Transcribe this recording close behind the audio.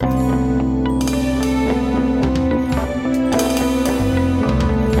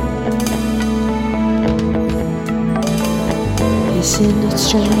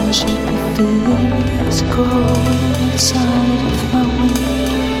strange it feels growing inside of my wind.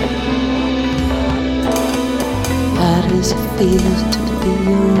 How does it feel to be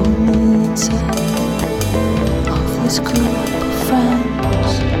only inside of this group of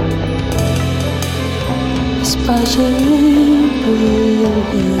friends? Especially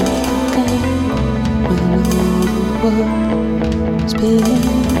brilliant again when all the world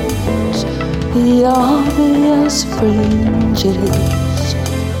spins. The obvious fringes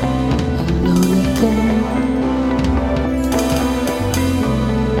alone again.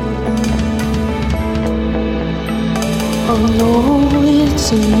 Oh no, it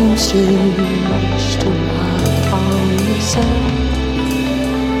seems strange to have found yourself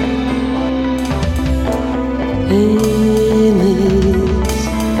in this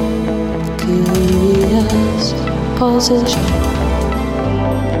curious position.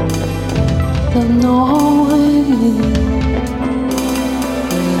 The knowing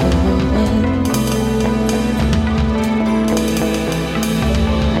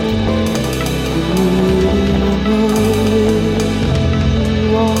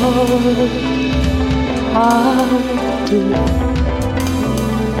I do.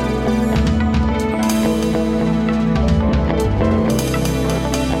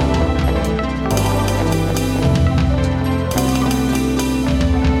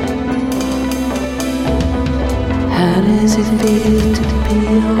 How does it feel to be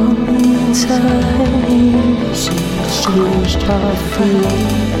on the inside? Seems strange to our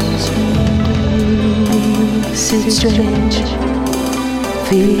friends. Is it strange?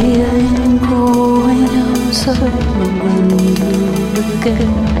 Feeling growing outside my window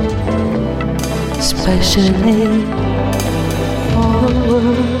again. Especially all the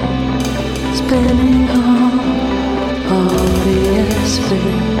world spinning on the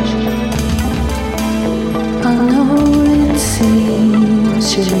fringe. I know it seems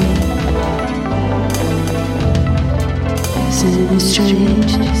strange. Isn't it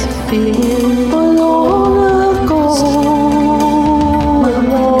strange to feel alone ago?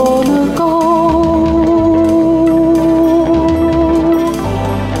 Alone ago.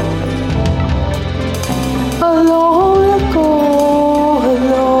 Alone ago.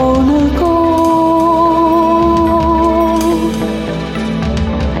 Alone ago.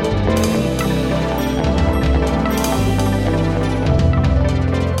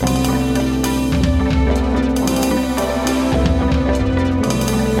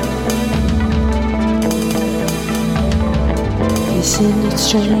 Isn't it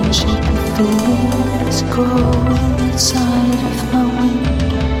strange that the feelings growing inside of my wind?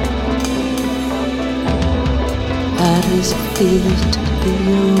 How does it feel to be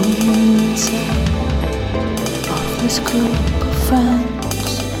only inside of this group of friends?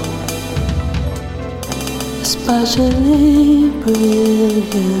 Especially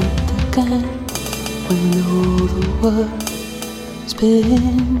brilliant again when all the world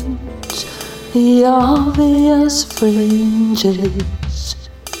spins. The obvious fringes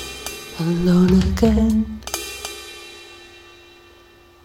alone again.